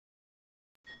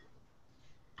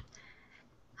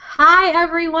Hi,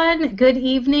 everyone. Good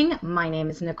evening. My name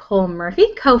is Nicole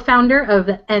Murphy, co-founder of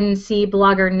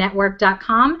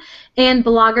ncbloggernetwork.com and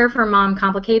blogger for Mom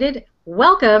Complicated.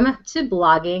 Welcome to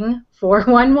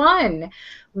Blogging411,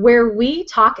 where we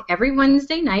talk every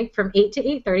Wednesday night from 8 to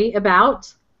 8:30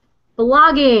 about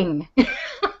blogging.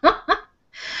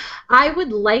 I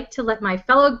would like to let my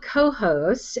fellow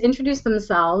co-hosts introduce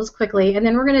themselves quickly, and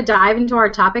then we're going to dive into our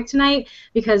topic tonight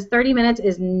because 30 minutes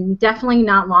is definitely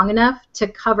not long enough to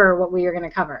cover what we are going to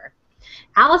cover.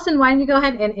 Allison, why don't you go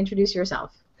ahead and introduce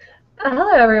yourself? Hello,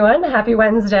 everyone. Happy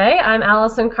Wednesday. I'm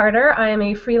Allison Carter. I am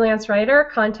a freelance writer,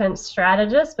 content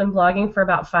strategist, been blogging for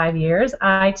about 5 years.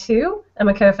 I, too, am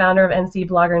a co-founder of NC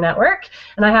Blogger Network,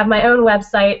 and I have my own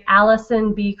website,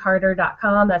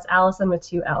 AllisonBCarter.com. That's Allison with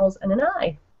 2 L's and an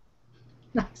I.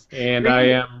 Nice. And I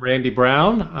am Randy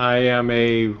Brown. I am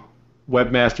a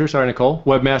webmaster,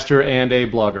 webmaster and a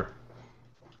blogger.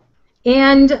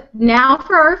 And now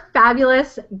for our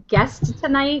fabulous guest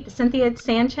tonight, Cynthia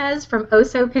Sanchez from Oh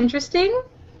So Pinteresting.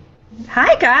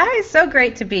 Hi guys, so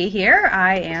great to be here.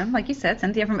 I am, like you said,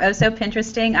 Cynthia from Oh So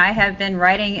Pinteresting. I have been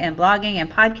writing and blogging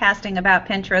and podcasting about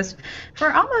Pinterest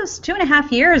for almost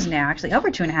 2.5 years now, actually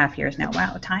over 2.5 years now.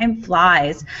 Wow, time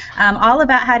flies. All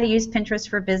about how to use Pinterest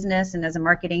for business and as a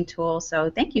marketing tool. So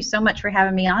thank you so much for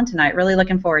having me on tonight. Really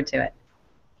looking forward to it.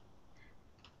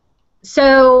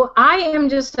 So I am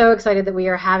just so excited that we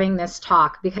are having this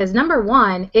talk because number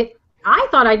one, I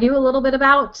thought I knew a little bit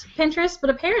about Pinterest, but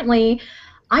apparently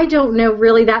I don't know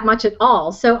really that much at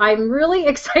all. So I'm really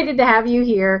excited to have you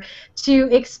here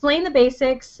to explain the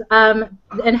basics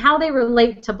and how they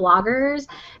relate to bloggers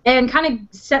and kind of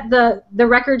set the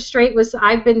record straight.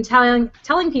 I've been telling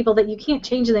people that you can't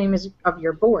change the name of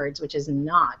your boards, which is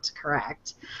not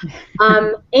correct.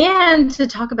 And to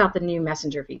talk about the new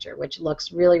Messenger feature, which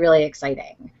looks really, really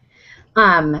exciting.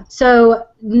 So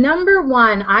number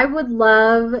one, I would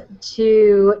love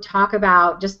to talk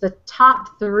about just the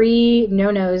top 3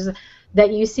 no-nos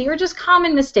that you see, or just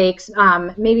common mistakes.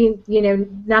 Maybe,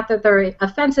 not that they're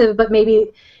offensive, but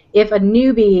maybe if a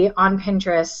newbie on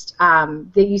Pinterest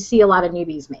that you see a lot of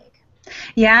newbies make.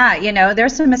 Yeah,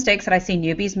 there's some mistakes that I see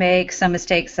newbies make, some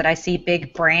mistakes that I see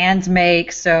big brands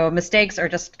make, so mistakes are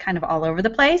just kind of all over the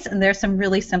place, and there's some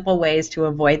really simple ways to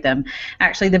avoid them.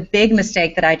 Actually, the big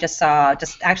mistake that I just saw,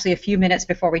 just actually a few minutes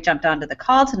before we jumped onto the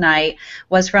call tonight,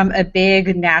 was from a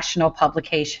big national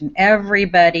publication.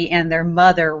 Everybody and their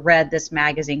mother read this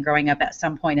magazine growing up at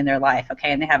some point in their life,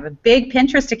 okay, and they have a big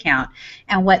Pinterest account,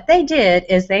 and what they did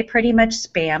is they pretty much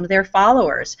spammed their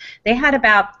followers. They had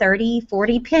about 30,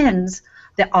 40 pins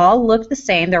that all looked the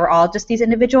same. They were all just these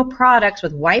individual products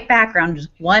with white background, just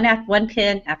one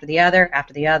pin after the other,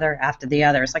 after the other, after the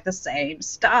other. It's like the same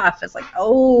stuff. It's like,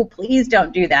 oh, please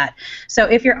don't do that. So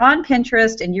if you're on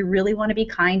Pinterest and you really want to be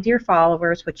kind to your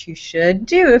followers, which you should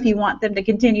do if you want them to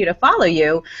continue to follow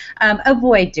you,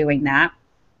 avoid doing that.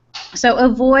 So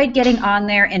avoid getting on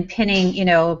there and pinning,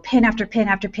 pin after pin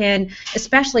after pin,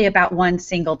 especially about one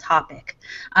single topic.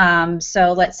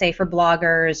 So let's say for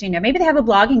bloggers, maybe they have a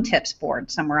blogging tips board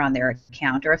somewhere on their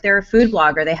account, or if they're a food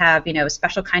blogger, they have, a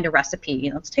special kind of recipe.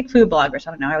 Let's take food bloggers.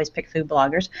 I don't know, I always pick food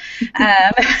bloggers.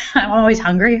 I'm always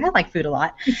hungry. I like food a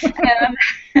lot.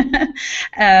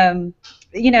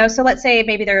 So let's say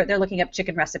maybe they're looking up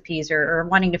chicken recipes or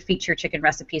wanting to feature chicken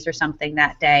recipes or something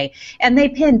that day, and they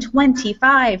pin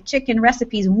 25 chicken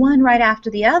recipes, one right after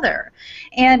the other.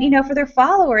 And, for their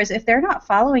followers, if they're not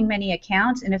following many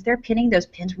accounts and if they're pinning those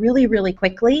pins really, really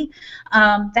quickly,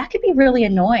 that could be really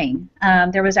annoying.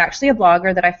 There was actually a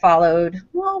blogger that I followed,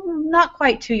 well, not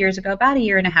quite 2 years ago, about 1.5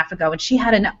 years ago, and she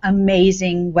had an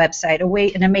amazing website,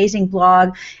 an amazing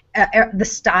blog. The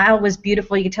style was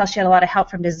beautiful. You could tell she had a lot of help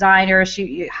from designers.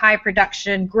 High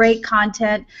production, great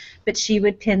content, but she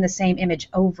would pin the same image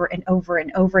over and over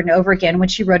and over and over again. When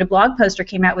she wrote a blog post or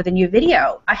came out with a new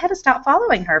video, I had to stop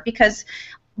following her because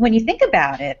when you think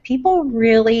about it, people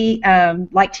really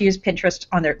like to use Pinterest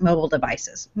on their mobile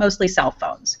devices, mostly cell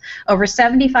phones. Over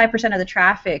 75% of the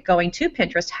traffic going to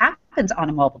Pinterest happens on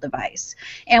a mobile device.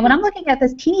 And when I'm looking at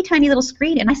this teeny tiny little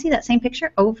screen and I see that same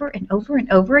picture over and over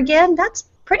and over again, that's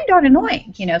pretty darn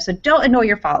annoying, so don't annoy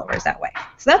your followers that way.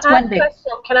 So that's one big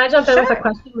question. Can I jump in with a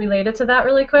question related to that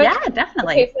really quick? Yeah,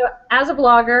 definitely. Okay, so as a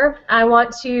blogger, I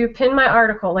want to pin my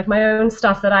article, like my own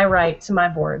stuff that I write, to my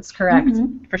boards, correct?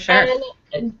 For sure. And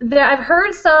I've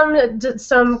heard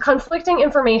some conflicting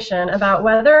information about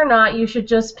whether or not you should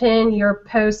just pin your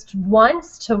post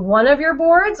once to one of your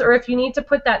boards, or if you need to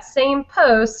put that same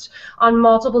post on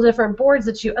multiple different boards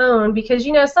that you own, because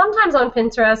sometimes on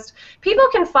Pinterest people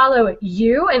can follow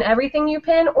you and everything you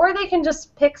pin, or they can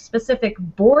just pick specific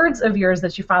boards of yours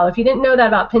that you follow. If you didn't know that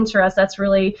about Pinterest, that's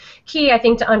really key, I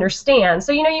think, to understand.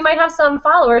 So you might have some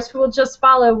followers who will just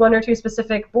follow one or two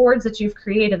specific boards that you've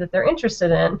created that they're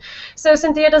interested in. So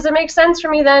Cynthia, does it make sense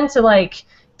for me then to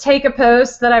take a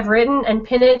post that I've written and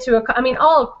pin it to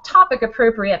all topic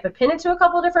appropriate, but pin it to a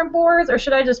couple different boards, or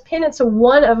should I just pin it to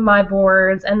one of my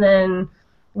boards and then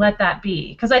let that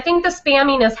be? Because I think the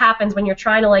spamminess happens when you're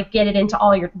trying to get it into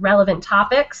all your relevant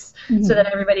topics so that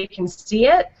everybody can see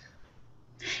it.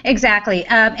 Exactly,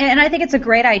 and I think it's a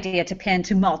great idea to pin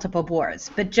to multiple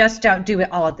boards, but just don't do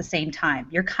it all at the same time.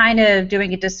 You're kind of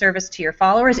doing a disservice to your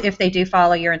followers if they do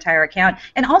follow your entire account,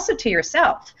 and also to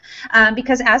yourself,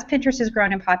 because as Pinterest has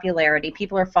grown in popularity,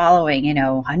 people are following,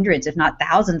 hundreds, if not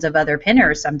thousands, of other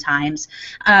pinners sometimes.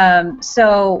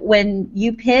 So when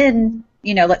you pin,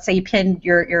 let's say you pinned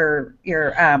your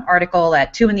article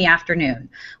at 2 in the afternoon.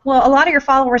 Well, a lot of your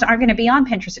followers aren't going to be on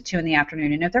Pinterest at 2 in the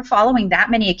afternoon, and if they're following that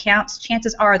many accounts,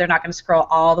 chances are they're not going to scroll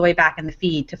all the way back in the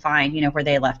feed to find, where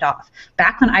they left off.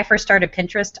 Back when I first started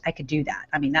Pinterest, I could do that.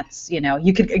 I mean, that's, you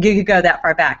could go that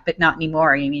far back, but not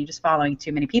anymore. You're just following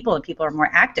too many people, and people are more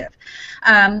active.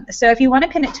 So if you want to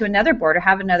pin it to another board, or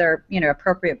have another,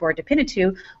 appropriate board to pin it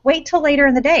to, wait till later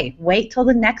in the day. Wait till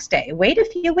the next day. Wait a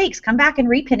few weeks. Come back and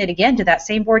repin it again to that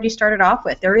same board you started off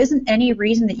with. There isn't any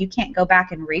reason that you can't go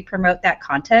back and re-promote that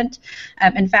content.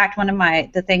 In fact, one of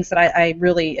the things that I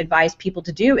really advise people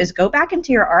to do is go back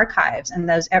into your archives, and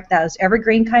those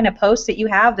evergreen kind of posts that you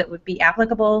have that would be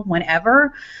applicable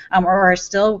whenever or are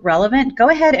still relevant, go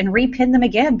ahead and repin them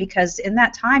again, because in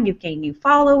that time you've gained new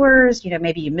followers,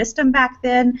 maybe you missed them back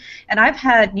then, and I've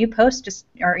had new posts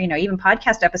or even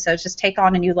podcast episodes just take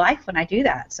on a new life when I do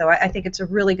that. So I think it's a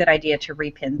really good idea to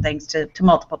repin things to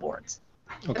multiple boards.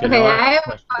 Okay, I have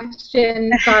a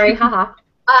question. Sorry, haha.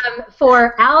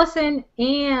 For Allison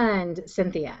and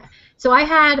Cynthia. So I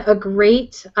had a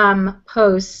great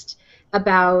post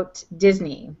about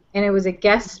Disney, and it was a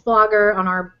guest blogger on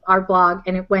our blog,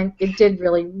 and it did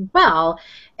really well.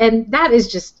 And that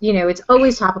is just, it's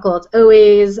always topical. It's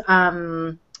always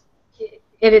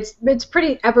it's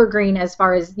pretty evergreen as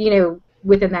far as,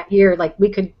 within that year. We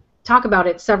could talk about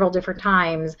it several different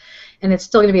times, and it's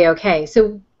still going to be okay.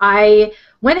 So I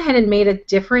went ahead and made a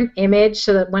different image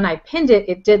so that when I pinned it,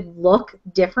 it did look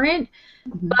different,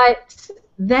 but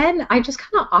then I just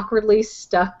kind of awkwardly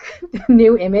stuck the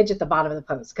new image at the bottom of the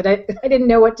post because I didn't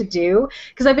know what to do,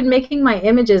 because I've been making my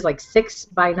images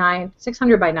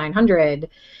 600 by 900.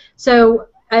 So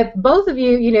both of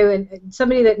you, and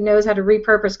somebody that knows how to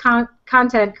repurpose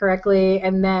content correctly,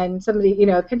 and then somebody,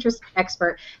 a Pinterest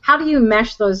expert, how do you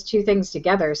mesh those two things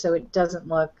together so it doesn't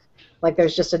look like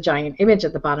there's just a giant image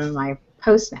at the bottom of my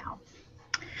post now?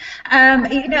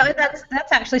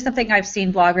 That's actually something I've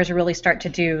seen bloggers really start to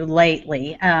do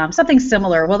lately. Something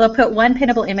similar. Well, they'll put one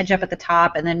pinnable image up at the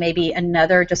top, and then maybe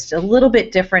another just a little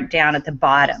bit different down at the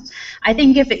bottom. I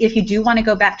think if you do want to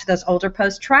go back to those older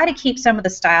posts, try to keep some of the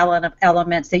style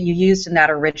elements that you used in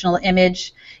that original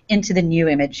image into the new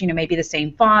image. Maybe the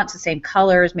same fonts, the same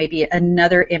colors, maybe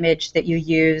another image that you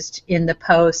used in the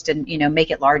post, and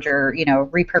make it larger.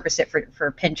 Repurpose it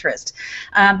for Pinterest.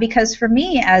 Because for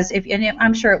me, and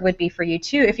I'm sure it would be for you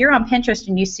too, if you're on Pinterest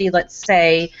and you see, let's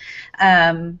say,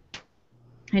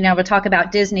 we'll talk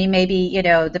about Disney, maybe,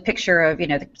 the picture of,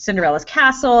 the Cinderella's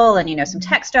castle and, some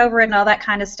text over it and all that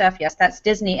kind of stuff. Yes, that's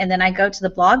Disney. And then I go to the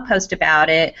blog post about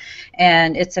it,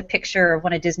 and it's a picture of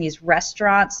one of Disney's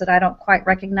restaurants that I don't quite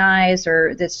recognize,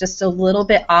 or that's just a little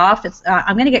bit off.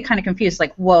 I'm going to get kind of confused,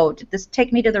 whoa, did this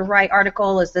take me to the right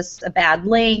article? Is this a bad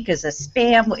link? Is this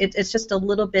spam? It's just a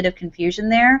little bit of confusion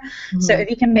there. Mm-hmm. So if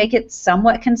you can make it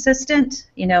somewhat consistent,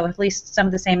 at least some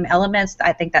of the same elements,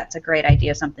 I think that's a great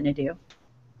idea, something to do.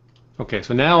 Okay,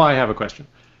 so now I have a question.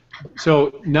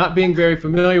 So, not being very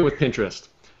familiar with Pinterest,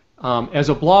 as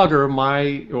a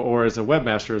blogger, or as a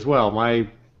webmaster as well,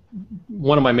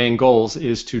 one of my main goals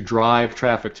is to drive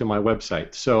traffic to my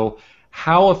website. So,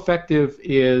 how effective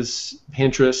is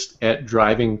Pinterest at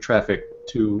driving traffic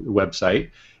to the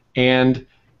website, and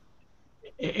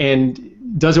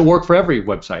does it work for every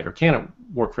website, or can it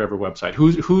work for every website?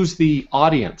 Who's the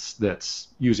audience that's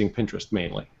using Pinterest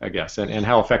mainly, I guess, and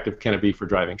how effective can it be for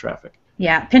driving traffic?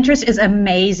 Yeah, Pinterest is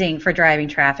amazing for driving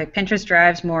traffic. Pinterest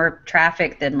drives more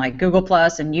traffic than like Google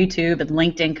Plus and YouTube and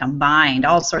LinkedIn combined,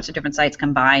 all sorts of different sites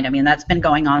combined. I mean, that's been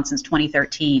going on since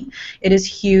 2013. It is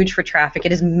huge for traffic.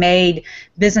 It has made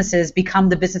businesses become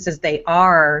the businesses they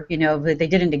are. You know, they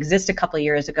didn't exist a couple of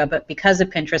years ago, but because of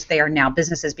Pinterest, they are now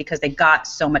businesses because they got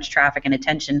so much traffic and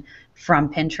attention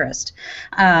from Pinterest.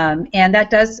 And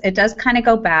it does kind of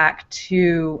go back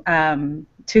to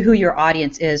who your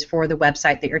audience is for the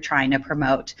website that you're trying to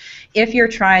promote. If you're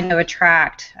trying to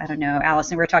attract, I don't know,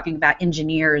 Allison, we're talking about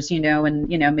engineers, and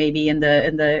maybe in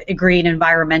the green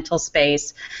environmental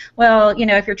space. Well,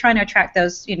 if you're trying to attract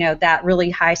those, that really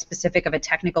high specific of a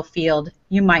technical field,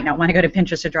 you might not want to go to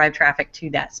Pinterest to drive traffic to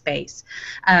that space.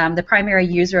 The primary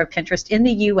user of Pinterest in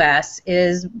the U.S.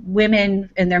 is women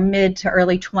in their mid to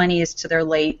early 20s to their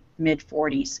late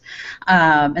mid-40s,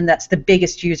 and that's the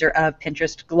biggest user of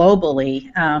Pinterest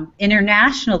globally.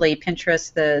 Internationally,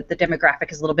 Pinterest, the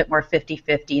demographic is a little bit more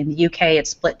 50-50. In the UK,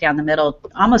 it's split down the middle,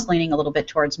 almost leaning a little bit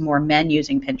towards more men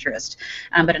using Pinterest,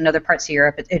 but in other parts of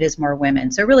Europe, it is more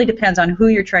women. So it really depends on who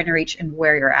you're trying to reach and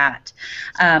where you're at.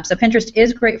 So Pinterest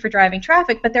is great for driving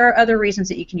traffic, but there are other reasons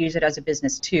that you can use it as a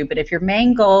business too. But if your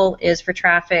main goal is for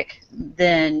traffic,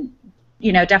 then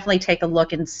definitely take a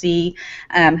look and see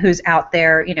who's out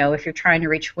there, if you're trying to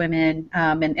reach women.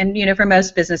 And for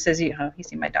most businesses, you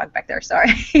see my dog back there,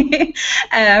 sorry.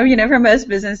 For most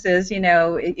businesses,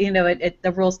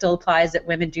 the rule still applies that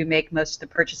women do make most of the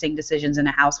purchasing decisions in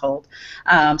a household.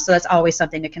 So that's always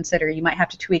something to consider. You might have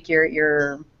to tweak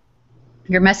your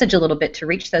message a little bit to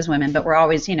reach those women, but we're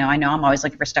always, I know I'm always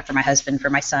looking for stuff for my husband, for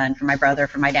my son, for my brother,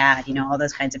 for my dad, all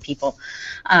those kinds of people.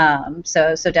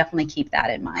 So definitely keep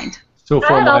that in mind. So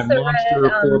for my monster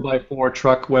 4x4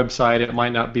 truck website, it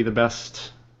might not be the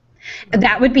best.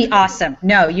 That would be awesome.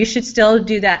 No, you should still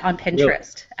do that on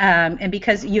Pinterest. And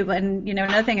because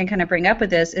another thing I kind of bring up with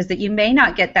this is that you may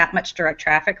not get that much direct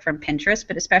traffic from Pinterest,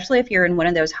 but especially if you're in one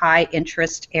of those high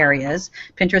interest areas.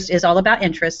 Pinterest is all about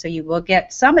interest, so you will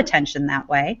get some attention that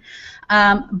way.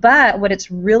 But what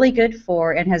it's really good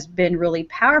for and has been really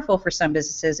powerful for some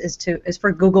businesses is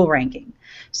for Google ranking.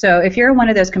 So if you're in one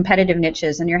of those competitive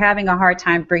niches and you're having a hard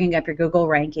time bringing up your Google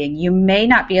ranking, you may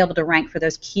not be able to rank for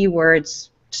those keywords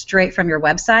straight from your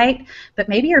website, but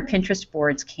maybe your Pinterest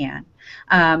boards can.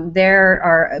 There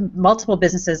are multiple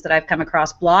businesses that I've come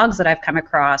across, blogs that I've come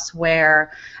across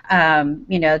where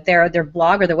their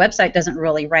blog or their website doesn't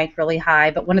really rank really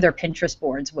high, but one of their Pinterest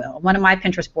boards will. One of my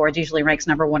Pinterest boards usually ranks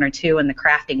number 1 or 2 in the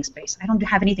crafting space. I don't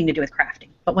have anything to do with crafting,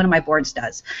 but one of my boards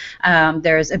does.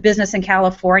 There's a business in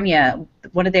California,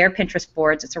 one of their Pinterest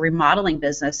boards, it's a remodeling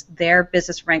business. Their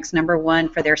business ranks number 1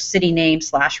 for their city name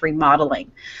 /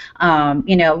 remodeling.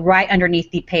 Right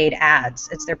underneath the paid ads.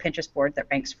 It's their Pinterest board that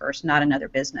ranks first, not another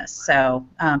business. So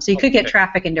you could get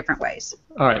traffic in different ways.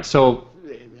 All right. So,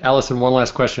 Allison, one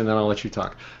last question, then I'll let you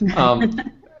talk.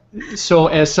 So,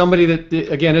 as somebody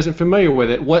that again isn't familiar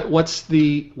with it, what's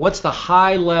the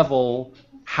high level?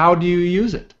 How do you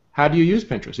use it? How do you use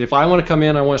Pinterest? If I want to come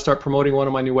in, I want to start promoting one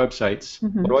of my new websites.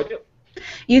 What do I do?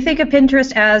 You think of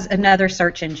Pinterest as another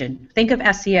search engine. Think of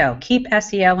SEO. Keep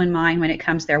SEO in mind when it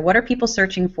comes there. What are people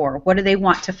searching for? What do they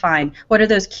want to find? What are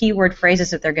those keyword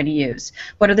phrases that they're going to use?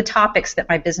 What are the topics that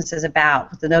my business is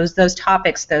about? Those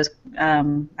topics, those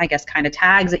I guess kind of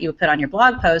tags that you would put on your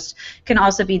blog post can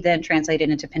also be then translated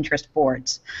into Pinterest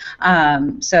boards.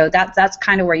 So that's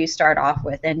kind of where you start off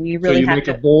with, and you really have to. So you make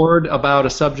a board about a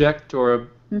subject or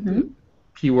a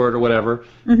keyword or whatever.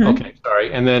 Okay,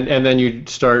 sorry, and then you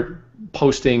start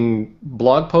posting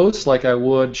blog posts like I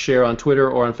would share on Twitter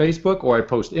or on Facebook, or I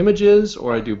post images,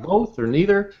 or I do both or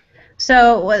neither.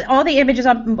 So all the images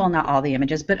on, well, not all the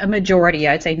images, but a majority,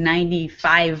 I'd say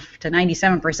 95 to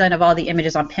 97% of all the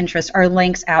images on Pinterest are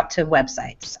links out to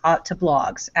websites, out to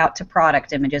blogs, out to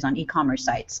product images on e-commerce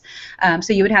sites.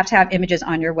 So you would have to have images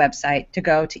on your website to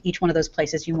go to each one of those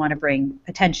places you want to bring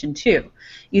attention to.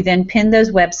 You then pin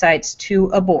those websites to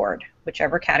a board,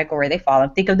 whichever category they fall in.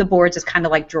 Think of the boards as kind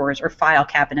of like drawers or file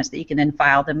cabinets that you can then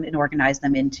file them and organize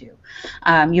them into.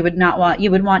 You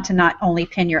would want to not only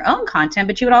pin your own content,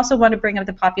 but you would also want to bring up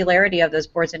the popularity of those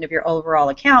boards into your overall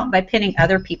account by pinning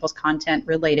other people's content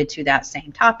related to that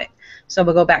same topic. So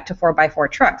we'll go back to 4x4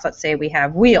 trucks. Let's say we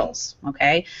have wheels,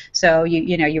 okay? So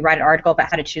you write an article about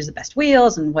how to choose the best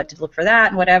wheels and what to look for that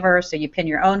and whatever. So you pin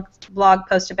your own blog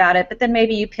post about it, but then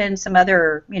maybe you pin some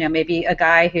other, maybe a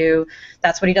guy who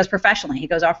that's what he does professionally. He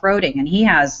goes off-roading and he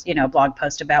has, a blog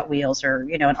post about wheels or,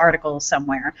 an article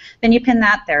somewhere. Then you pin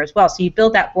that there as well. So you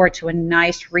build that board to a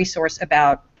nice resource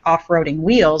about off-roading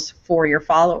wheels for your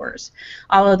followers.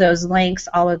 All of those links,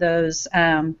 all of those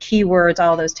keywords,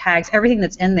 all of those tags, everything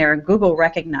that's in there, Google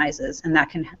recognizes, and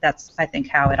that's I think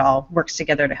how it all works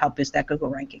together to help boost that Google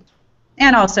ranking,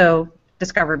 and also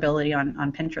discoverability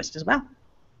on Pinterest as well.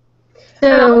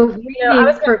 So,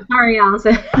 sorry,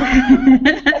 Allison.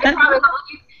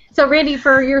 So, Randy,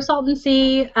 for your Salton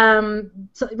Sea,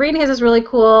 so Randy has this really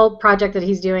cool project that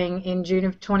he's doing in June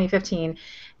of 2015,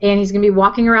 and he's going to be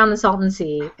walking around the Salton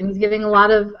Sea, and he's giving a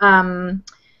lot of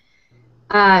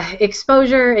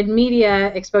exposure and media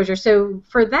exposure. So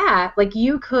for that, like,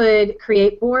 you could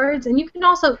create boards, and you can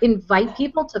also invite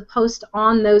people to post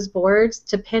on those boards,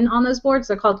 to pin on those boards.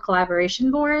 They're called collaboration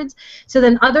boards. So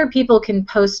then other people can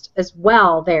post as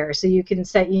well there. So you can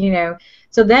set,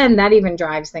 so then that even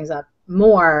drives things up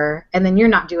more, and then you're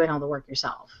not doing all the work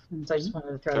yourself. So I just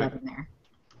wanted to throw that in there.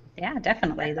 Yeah,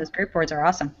 definitely. Those group boards are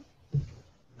awesome.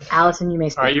 Allison, you may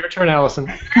speak. All right, your turn,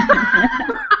 Allison.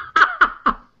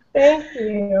 Thank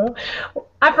you.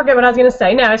 I forget what I was going to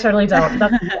say. No, I certainly don't.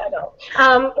 I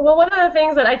don't. Well, one of the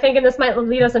things that I think, and this might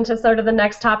lead us into sort of the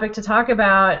next topic to talk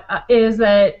about, is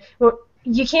that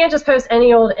you can't just post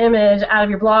any old image out of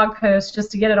your blog post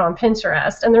just to get it on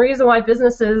Pinterest. And the reason why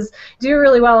businesses do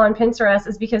really well on Pinterest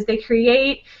is because they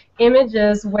create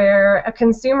images where a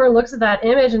consumer looks at that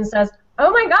image and says, oh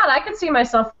my God, I could see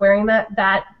myself wearing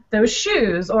those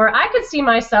shoes, or I could see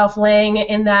myself laying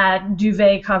in that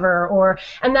duvet cover, or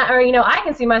I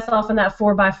can see myself in that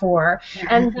 4x4.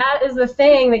 And that is the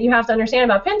thing that you have to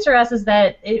understand about Pinterest, is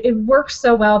that it works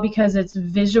so well because it's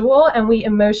visual, and we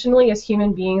emotionally as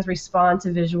human beings respond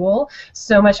to visual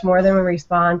so much more than we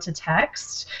respond to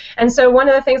text. And so one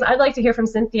of the things I'd like to hear from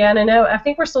Cynthia, and I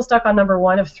think we're still stuck on number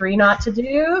 1 of 3 not to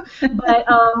do, but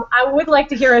I would like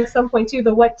to hear at some point too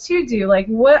the what to do. Like,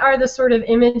 what are the sort of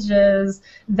images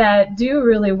that do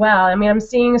really well? I mean, I'm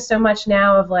seeing so much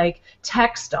now of like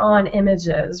text on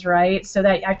images, right? So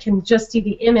that I can just see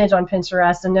the image on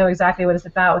Pinterest and know exactly what it's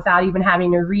about without even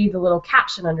having to read the little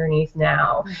caption underneath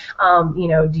now.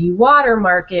 Do you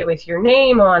watermark it with your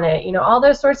name on it? All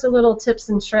those sorts of little tips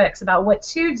and tricks about what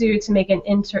to do to make an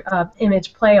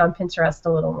image play on Pinterest a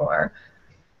little more.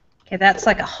 Okay, that's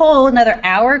like a whole another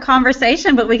hour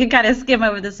conversation, but we can kind of skim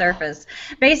over the surface.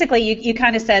 Basically, you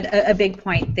kind of said a big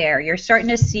point there. You're starting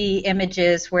to see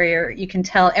images where you can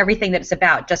tell everything that it's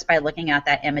about just by looking at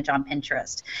that image on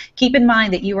Pinterest. Keep in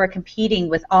mind that you are competing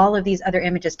with all of these other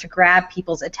images to grab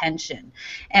people's attention.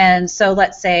 And so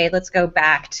let's go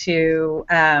back to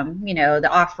the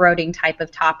off-roading type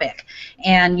of topic,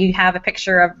 and you have a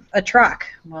picture of a truck.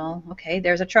 Well, okay,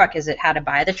 there's a truck. Is it how to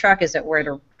buy the truck? Is it where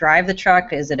to drive the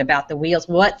truck? Is it about the wheels?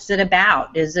 What's it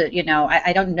about? Is it,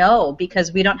 I don't know,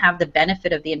 because we don't have the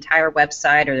benefit of the entire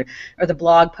website or the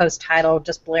blog post title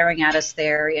just blaring at us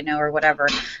there, or whatever.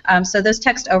 So those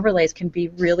text overlays can be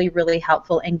really, really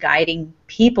helpful in guiding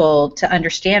people to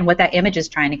understand what that image is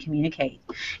trying to communicate.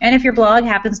 And if your blog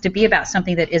happens to be about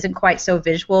something that isn't quite so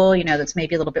visual, that's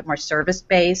maybe a little bit more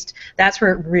service-based, that's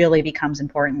where it really becomes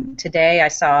important. Today I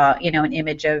saw, an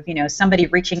image of, somebody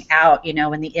reaching out,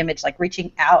 and the image like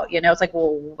reaching out, it's like,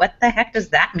 well, what the heck does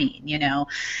that mean?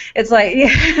 It's like,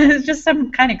 it's just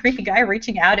some kind of creepy guy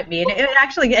reaching out at me, and it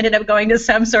actually ended up going to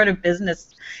some sort of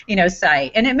business,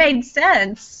 site, and it made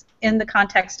sense in the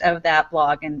context of that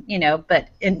blog, and but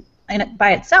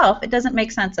by itself, it doesn't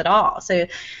make sense at all. So,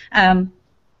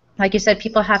 like you said,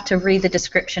 people have to read the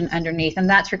description underneath, and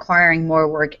that's requiring more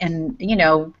work. And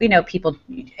people,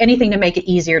 anything to make it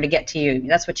easier to get to you.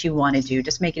 That's what you want to do.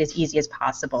 Just make it as easy as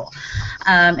possible.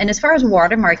 And as far as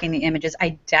watermarking the images,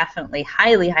 I definitely,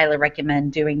 highly, highly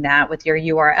recommend doing that with your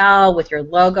URL, with your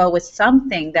logo, with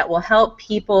something that will help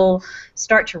people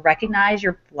start to recognize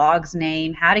your blog's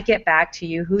name, how to get back to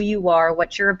you, who you are,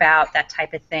 what you're about, that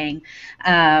type of thing.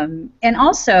 And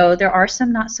also, there are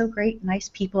some not so great, nice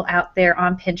people out there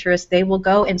on Pinterest. They will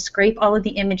go and scrape all of the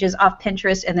images off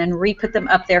Pinterest and then re-put them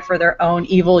up there for their own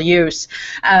evil use.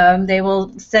 They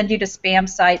will send you to spam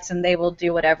sites, and they will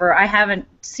do whatever. I haven't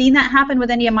seen that happen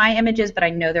with any of my images, but I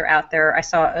know they're out there. I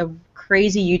saw a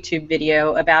crazy YouTube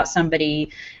video about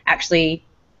somebody actually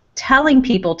telling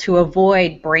people to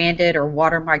avoid branded or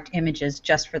watermarked images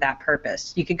just for that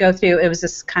purpose. You could go through, it was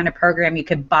this kind of program you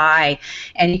could buy,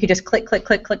 and you could just click, click,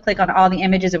 click, click, click on all the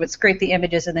images. It would scrape the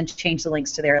images and then change the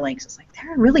links to their links. It's like,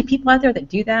 there are really people out there that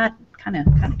do that? Kind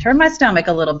of turned my stomach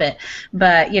a little bit.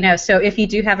 But, so if you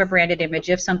do have a branded image,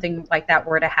 if something like that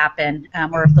were to happen,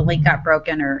 or if the link got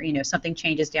broken, or, something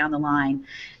changes down the line,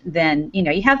 then,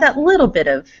 you have that little bit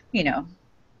of,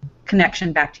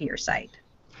 connection back to your site.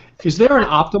 Is there an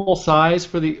optimal size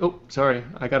for the? Oh, sorry,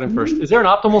 I got in first. Is there an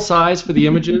optimal size for the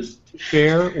images to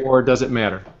share, or does it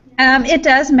matter? It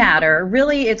does matter.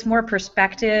 Really, it's more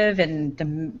perspective, and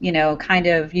kind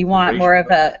of you want more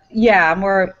of a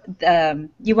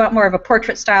you want more of a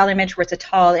portrait style image where it's a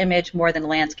tall image more than a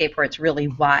landscape where it's really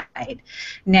wide.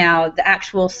 Now, the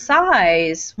actual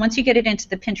size, once you get it into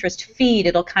the Pinterest feed,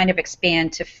 it'll kind of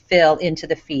expand to fill into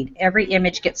the feed. Every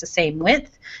image gets the same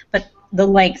width, but the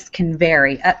lengths can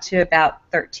vary up to about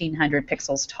 1,300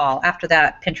 pixels tall. After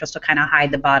that, Pinterest will kind of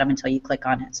hide the bottom until you click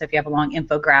on it. So if you have a long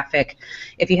infographic,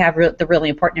 if you have the really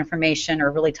important information or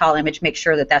a really tall image, make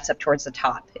sure that that's up towards the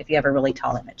top if you have a really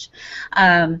tall image.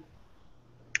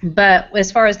 But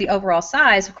as far as the overall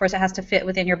size, of course, it has to fit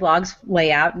within your blog's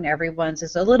layout, and everyone's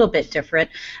is a little bit different.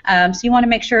 So you want to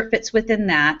make sure it fits within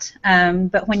that.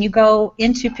 But when you go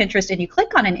into Pinterest and you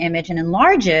click on an image and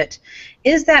enlarge it,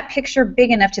 is that picture big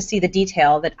enough to see the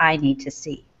detail that I need to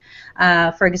see?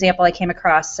 For example, I came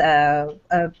across a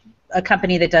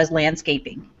company that does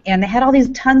landscaping, and they had all these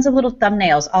tons of little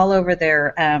thumbnails all over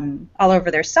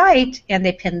their site, and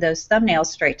they pinned those thumbnails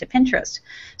straight to Pinterest.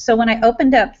 So when I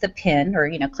opened up the pin,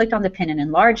 or clicked on the pin and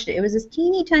enlarged it, it was this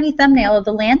teeny tiny thumbnail of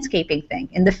the landscaping thing.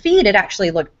 In the feed, it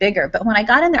actually looked bigger, but when I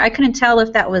got in there, I couldn't tell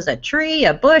if that was a tree,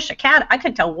 a bush, a cat. I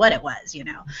couldn't tell what it was,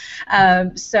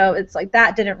 So it's like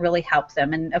that didn't really help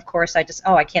them, and of course I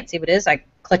can't see what it is. I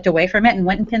clicked away from it and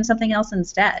went and pinned something else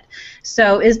instead.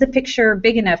 So is the picture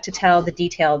big enough to tell the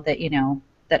detail that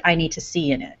that I need to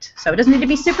see in it? So it doesn't need to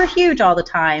be super huge all the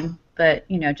time, but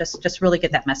just really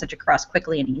get that message across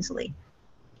quickly and easily.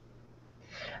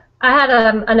 I had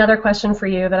another question for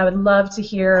you that I would love to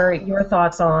hear your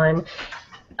thoughts on.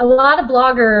 A lot of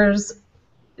bloggers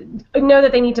know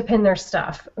that they need to pin their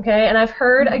stuff, okay? And I've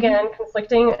heard, again,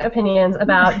 conflicting opinions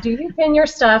about, do you pin your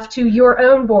stuff to your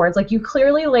own boards? Like, you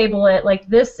clearly label it, like,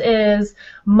 this is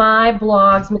my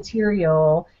blog's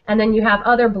material, and then you have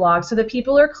other blogs so that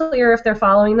people are clear if they're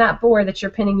following that board that you're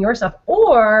pinning your stuff.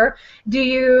 Or do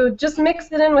you just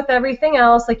mix it in with everything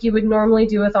else like you would normally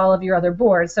do with all of your other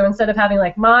boards? So instead of having,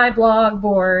 like, my blog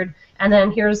board and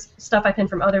then here's stuff I pin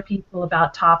from other people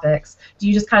about topics, do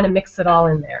you just kind of mix it all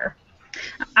in there?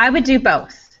 I would do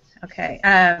both. Okay,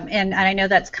 and I know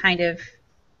that's kind of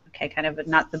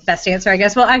not the best answer, I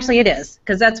guess. Well, actually, it is,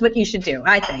 because that's what you should do,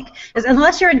 I think. Is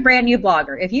unless you're a brand new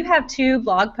blogger, if you have 2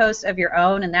 blog posts of your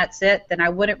own and that's it, then I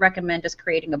wouldn't recommend just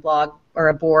creating a blog or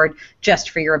a board just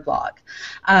for your blog.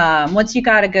 Once you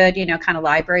got a good, kind of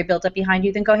library built up behind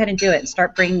you, then go ahead and do it and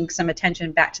start bringing some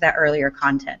attention back to that earlier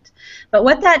content. But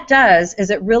what that does is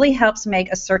it really helps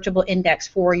make a searchable index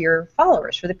for your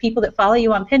followers, for the people that follow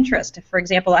you on Pinterest. For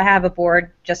example, I have a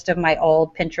board just of my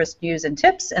old Pinterest news and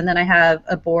tips, and then I have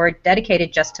a board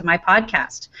dedicated just to my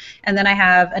podcast. And then I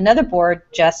have another board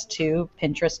just to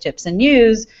Pinterest tips and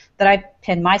news that I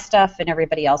pin my stuff and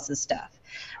everybody else's stuff.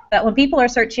 But when people are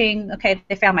searching, okay,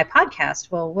 they found my podcast,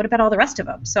 well, what about all the rest of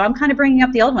them? So I'm kind of bringing up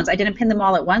the old ones. I didn't pin them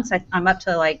all at once. I'm up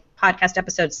to, like, podcast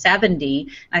episode 70.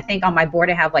 I think on my board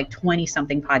I have, like,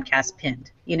 20-something podcasts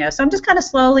pinned. So I'm just kind of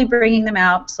slowly bringing them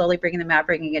out,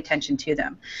 bringing attention to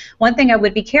them. One thing I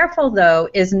would be careful, though,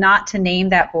 is not to name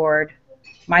that board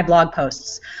my blog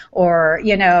posts, or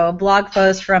blog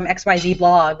posts from XYZ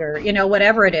blog, or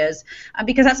whatever it is,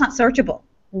 because that's not searchable.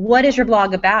 What is your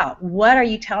blog about? What are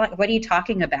you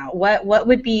talking about? What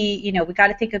would be, we got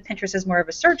to think of Pinterest as more of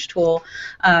a search tool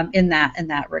in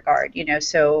that regard.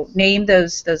 So name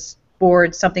those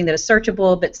boards something that is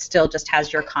searchable but still just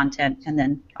has your content, and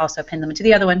then also pin them into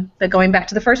the other one. But going back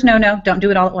to the first no, don't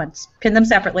do it all at once. Pin them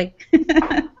separately.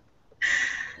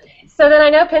 So then I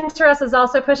know Pinterest is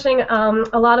also pushing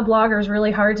a lot of bloggers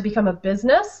really hard to become a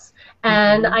business.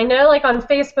 And I know, like, on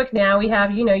Facebook now we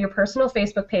have, your personal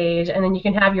Facebook page, and then you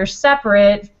can have your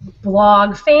separate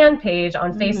blog fan page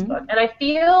on Facebook. And I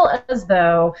feel as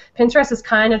though Pinterest is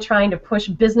kind of trying to push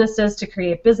businesses to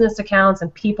create business accounts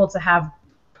and people to have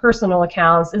personal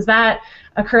accounts. Is that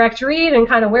a correct read? And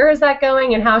kind of where is that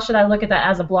going, and how should I look at that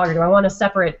as a blogger? Do I want a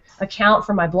separate account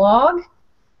for my blog?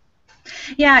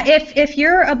 Yeah, if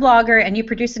you're a blogger and you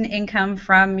produce an income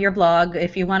from your blog,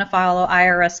 if you want to follow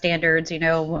IRS standards,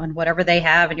 and whatever they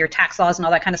have, and your tax laws and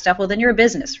all that kind of stuff, well, then you're a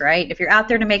business, right? If you're out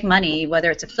there to make money, whether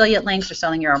it's affiliate links or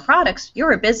selling your own products,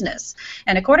 you're a business.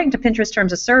 And according to Pinterest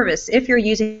Terms of Service, if you're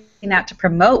using that to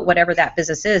promote whatever that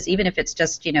business is, even if it's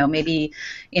just, maybe,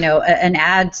 an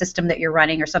ad system that you're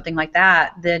running or something like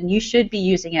that, then you should be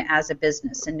using it as a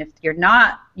business. And if you're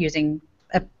not using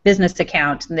a business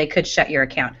account, and they could shut your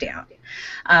account down.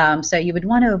 So you would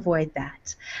want to avoid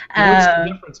that. What's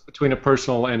the difference between a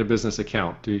personal and a business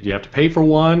account? Do you have to pay for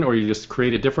one, or you just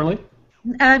create it differently?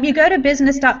 You go to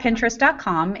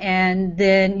business.pinterest.com, and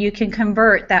then you can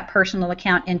convert that personal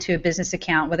account into a business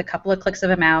account with a couple of clicks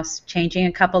of a mouse, changing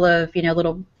a couple of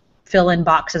little fill in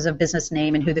boxes of business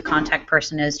name and who the contact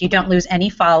person is. You don't lose any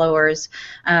followers,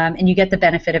 and you get the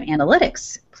benefit of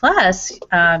analytics. Plus,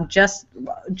 just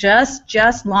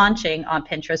launching on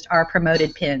Pinterest are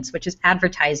promoted pins, which is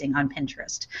advertising on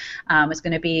Pinterest. It's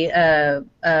going to be a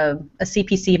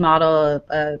CPC model,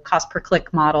 a cost per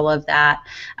click model of that.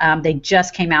 They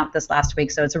just came out this last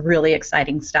week, so it's really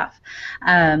exciting stuff.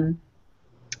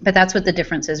 But that's what the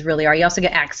differences really are. You also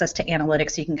get access to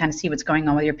analytics, so you can kind of see what's going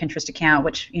on with your Pinterest account,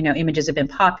 which images have been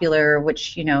popular,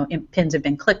 which pins have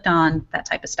been clicked on, that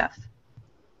type of stuff.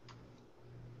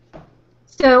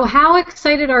 So how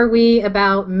excited are we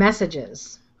about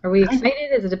messages? Are we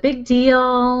excited? Is it a big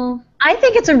deal? I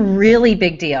think it's a really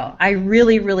big deal. I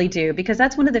really, really do, because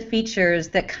that's one of the features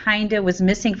that kind of was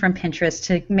missing from Pinterest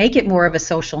to make it more of a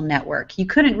social network. You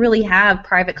couldn't really have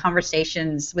private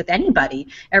conversations with anybody.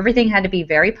 Everything had to be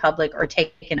very public or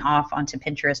taken off onto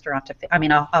Pinterest or off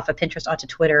of Pinterest onto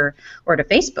Twitter or to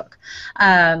Facebook.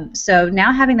 So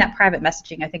now having that private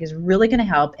messaging, I think, is really going to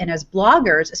help. And as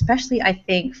bloggers, especially, I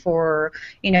think for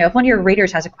if one of your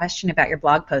readers has a question about your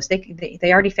blog post,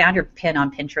 they already found your pin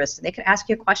on Pinterest, and they could ask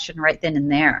you a question right then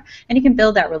and there, and you can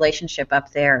build that relationship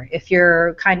up there. If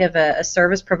you're kind of a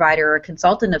service provider or a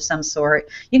consultant of some sort,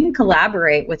 you can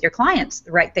collaborate with your clients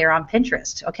right there on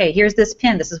Pinterest. Okay, here's this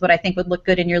pin. This is what I think would look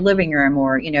good in your living room,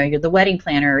 or you're the wedding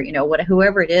planner.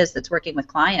 Whoever it is that's working with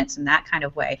clients in that kind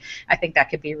of way. I think that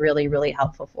could be really, really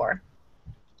helpful for.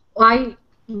 Well,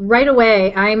 right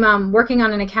away, I'm working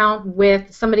on an account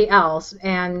with somebody else,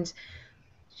 and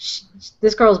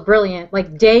this girl's brilliant.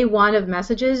 Like day one of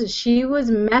messages, she was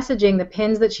messaging the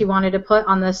pins that she wanted to put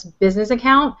on this business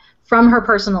account from her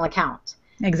personal account.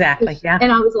 Exactly, yeah.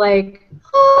 And I was like,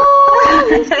 oh.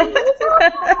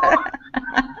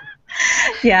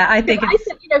 Yeah, I think I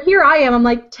said, here I am. I'm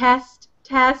like, test,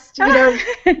 and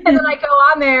then I go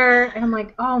on there, and I'm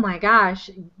like, oh my gosh,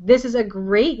 this is a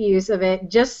great use of it.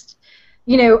 Just,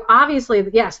 obviously,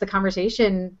 yes, the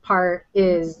conversation part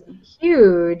is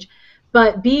huge.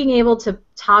 But being able to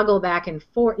toggle back and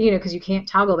forth, because you can't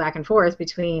toggle back and forth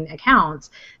between accounts,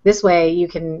 this way you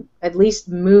can at least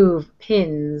move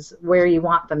pins where you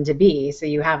want them to be, so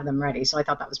you have them ready. So I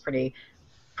thought that was pretty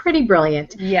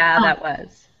brilliant. Yeah, that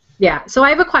was. Yeah. So I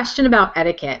have a question about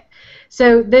etiquette.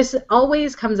 So this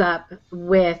always comes up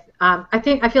with, I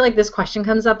feel like this question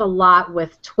comes up a lot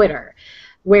with Twitter,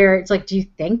 where it's like, do you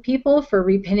thank people for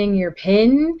repinning your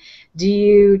pin? Do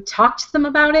you talk to them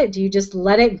about it? Do you just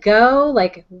let it go?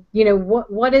 Like,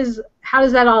 how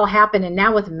does that all happen? And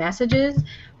now with messages,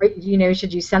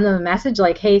 should you send them a message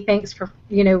like, hey, thanks for,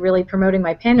 really promoting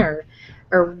my pin, or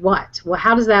what? Well,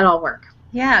 how does that all work?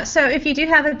 Yeah, so if you do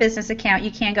have a business account,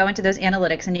 you can go into those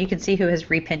analytics and you can see who has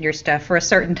repinned your stuff for a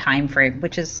certain time frame,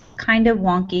 which is kind of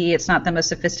wonky. It's not the most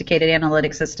sophisticated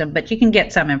analytic system, but you can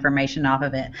get some information off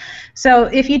of it. So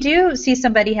if you do see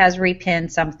somebody has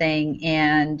repinned something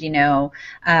and you know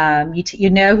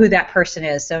who that person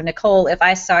is. So Nicole, if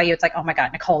I saw you, it's like, oh my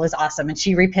God, Nicole is awesome, and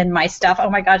she repinned my stuff. Oh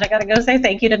my gosh, I gotta go say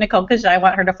thank you to Nicole because I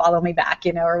want her to follow me back,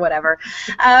 or whatever.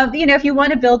 If you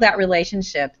want to build that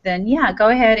relationship, then yeah, go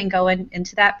ahead and go into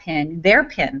that pin, their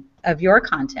pin of your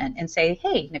content, and say,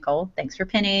 hey, Nicole, thanks for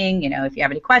pinning, if you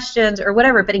have any questions or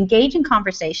whatever, but engage in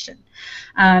conversation.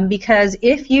 Because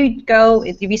if you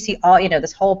see all,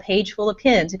 this whole page full of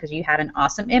pins because you had an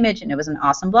awesome image and it was an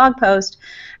awesome blog post,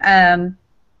 and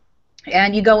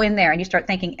you go in there and you start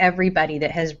thanking everybody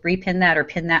that has repinned that or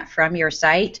pinned that from your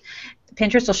site,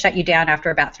 Pinterest will shut you down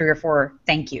after about 3 or 4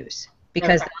 thank yous.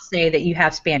 Because they'll say that you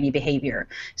have spammy behavior.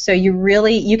 So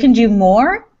you can do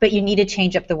more, but you need to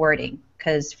change up the wording.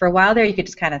 Because for a while there, you could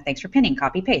just kind of, thanks for pinning,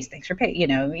 copy paste, thanks for pay,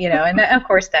 and of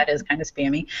course that is kind of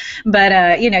spammy.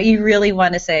 But you really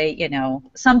want to say,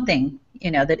 something,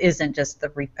 that isn't just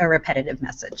a repetitive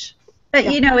message. But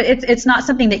it's not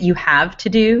something that you have to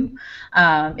do.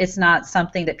 It's not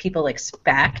something that people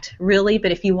expect, really.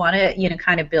 But if you want to,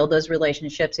 kind of build those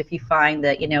relationships, if you find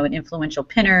that, an influential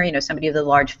pinner, somebody with a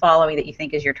large following that you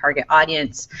think is your target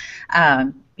audience,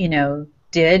 that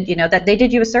they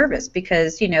did you a service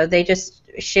because, they just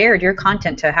shared your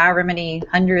content to however many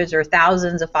hundreds or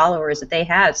thousands of followers that they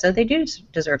had. So they do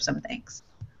deserve some thanks.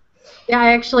 Yeah,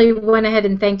 I actually went ahead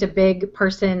and thanked a big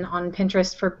person on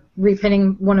Pinterest for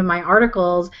repinning one of my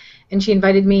articles, and she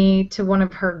invited me to one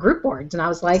of her group boards, and I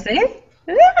was like, see?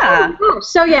 Yeah. Oh,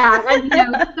 so yeah,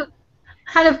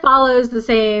 kind of follows the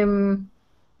same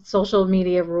social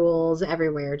media rules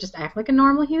everywhere. Just act like a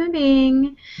normal human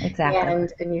being. Exactly.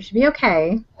 And you should be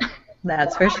okay.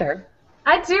 That's for sure.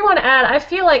 I do want to add, I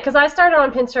feel like, because I started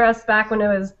on Pinterest back when it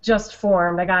was just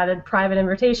formed. I got a private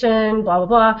invitation, blah, blah,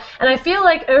 blah. And I feel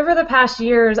like over the past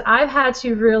years, I've had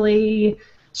to really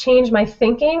changed my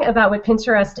thinking about what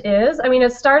Pinterest is. I mean,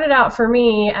 it started out for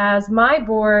me as my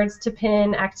boards to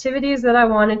pin activities that I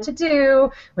wanted to do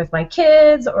with my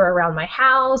kids or around my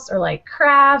house, or like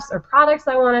crafts or products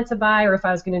I wanted to buy, or if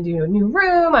I was going to do a new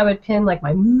room, I would pin like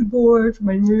my mood board for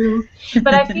my room.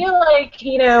 But I feel like,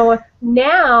 you know,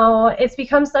 now it's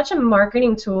become such a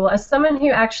marketing tool. As someone who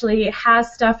actually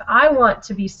has stuff I want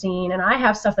to be seen and I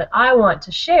have stuff that I want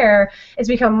to share, it's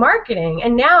become marketing.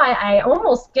 And now I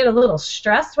almost get a little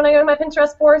stressed when I go to my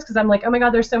Pinterest boards, because I'm like, oh my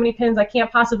God, there's so many pins, I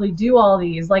can't possibly do all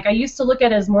these. Like, I used to look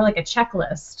at it as more like a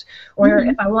checklist, or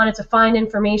if I wanted to find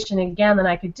information again, then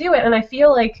I could do it. And I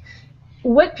feel like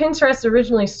what Pinterest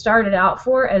originally started out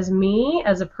for as me,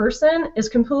 as a person, is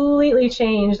completely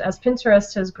changed as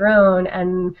Pinterest has grown,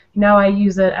 and now I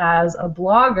use it as a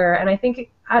blogger. And I think,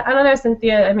 I don't know,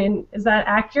 Cynthia, I mean, is that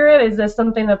accurate? Is this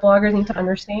something that bloggers need to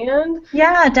understand?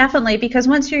 Yeah, definitely, because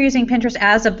once you're using Pinterest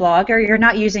as a blogger, you're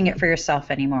not using it for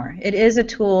yourself anymore. It is a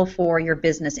tool for your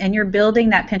business, and you're building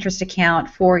that Pinterest account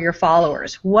for your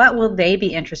followers. What will they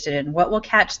be interested in? What will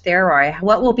catch their eye?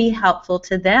 What will be helpful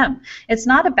to them? It's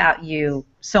not about you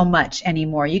so much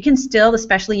anymore. You can still,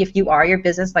 especially if you are your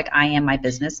business, like I am my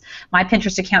business, my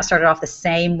Pinterest account started off the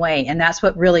same way, and that's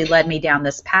what really led me down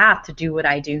this path to do what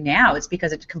I do now. It's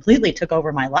because it completely took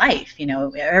over my life. You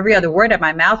know, every other word out of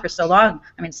my mouth for so long,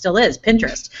 I mean, it still is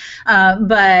Pinterest.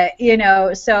 But, you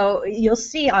know, so you'll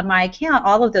see on my account,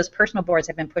 all of those personal boards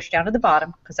have been pushed down to the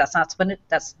bottom, because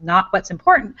that's not what's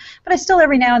important. But I still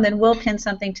every now and then will pin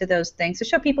something to those things to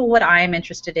show people what I'm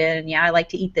interested in. And yeah, I like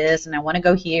to eat this, and I want to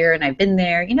go here, and I've been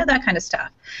there. You know, that kind of stuff.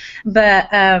 But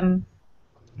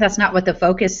that's not what the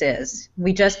focus is.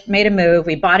 We just made a move.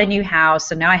 We bought a new house,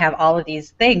 so now I have all of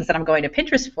these things that I'm going to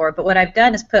Pinterest for. But what I've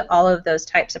done is put all of those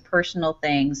types of personal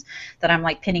things that I'm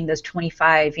like pinning those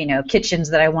 25, you know, kitchens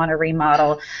that I want to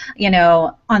remodel, you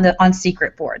know, on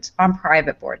secret boards, on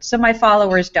private boards. So my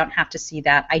followers don't have to see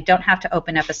that. I don't have to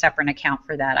open up a separate account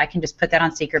for that. I can just put that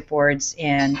on secret boards,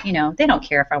 and, you know, they don't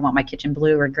care if I want my kitchen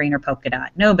blue or green or polka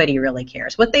dot. Nobody really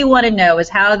cares. What they want to know is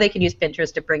how they can use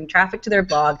Pinterest to bring traffic to their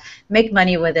blog, make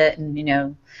money with it, and, you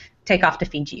know, take off to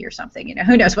Fiji or something. You know,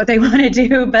 who knows what they want to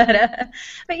do, but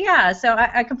yeah, so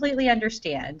I completely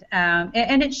understand,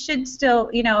 and it should still,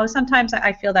 you know, sometimes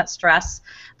I feel that stress,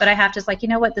 but I have to, like, you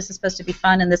know what, this is supposed to be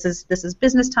fun, and this is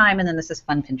business time, and then this is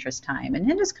fun Pinterest time, and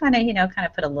then just kind of, you know, kind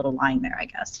of put a little line there, I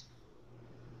guess.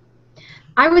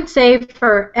 I would say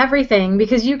for everything,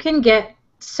 because you can get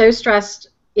so stressed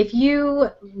if you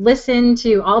listen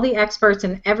to all the experts,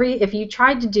 and if you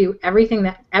tried to do everything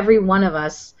that every one of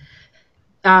us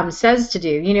says to do.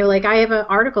 You know, like I have an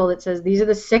article that says these are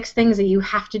the 6 things that you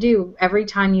have to do every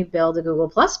time you build a Google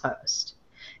Plus post.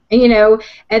 And, you know,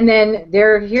 and then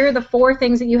here are the 4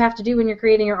 things that you have to do when you're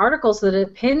creating your article so that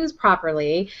it pins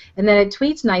properly and then it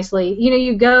tweets nicely. You know,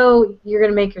 you're going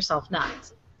to make yourself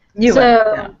nuts.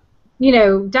 Yeah. You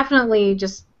know, definitely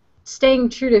just staying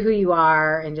true to who you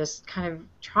are and just kind of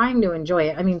trying to enjoy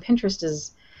it. I mean, Pinterest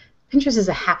is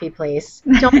a happy place.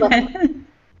 Don't let it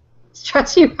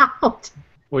stress you out.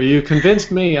 Well, you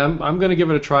convinced me. I'm going to give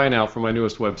it a try now for my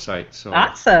newest website. So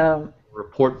awesome.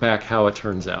 Report back how it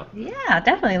turns out. Yeah,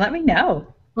 definitely. Let me know.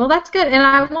 Well, that's good. And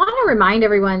I want to remind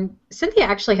everyone, Cynthia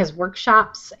actually has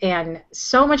workshops and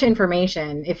so much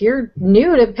information. If you're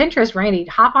new to Pinterest, Randy,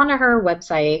 hop onto her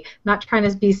website. I'm not trying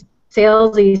to be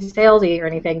salesy or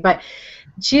anything, but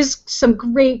she's some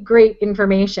great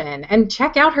information. And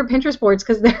check out her Pinterest boards,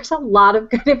 because there's a lot of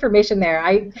good information there.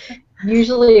 I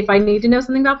usually, if I need to know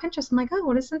something about Pinterest, I'm like, oh,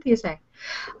 what does Cynthia say?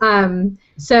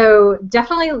 So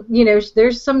definitely, you know,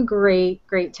 there's some great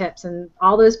tips, and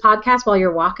all those podcasts while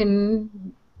you're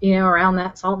walking, you know, around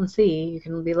that Salton Sea, you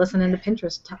can be listening to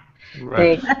Pinterest.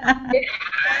 Right.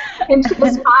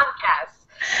 Pinterest podcasts.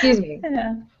 Excuse me.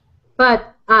 Yeah.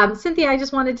 But Cynthia, I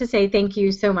just wanted to say thank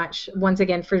you so much once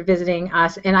again for visiting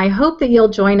us, and I hope that you'll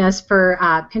join us for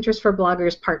Pinterest for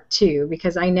Bloggers Part 2,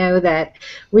 because I know that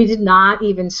we did not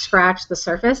even scratch the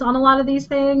surface on a lot of these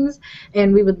things,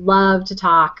 and we would love to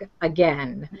talk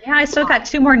again. Yeah, I still got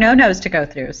 2 more no-nos to go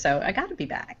through, so I got to be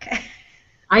back.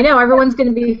 I know, everyone's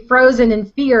going to be frozen in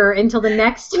fear until the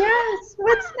next Yes,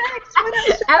 what's next? What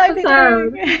else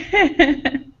episode.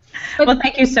 Well,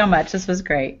 thank you so much. This was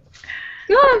great.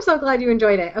 Good, I'm so glad you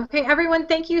enjoyed it. Okay, everyone,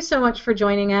 thank you so much for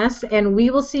joining us, and we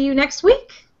will see you next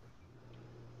week.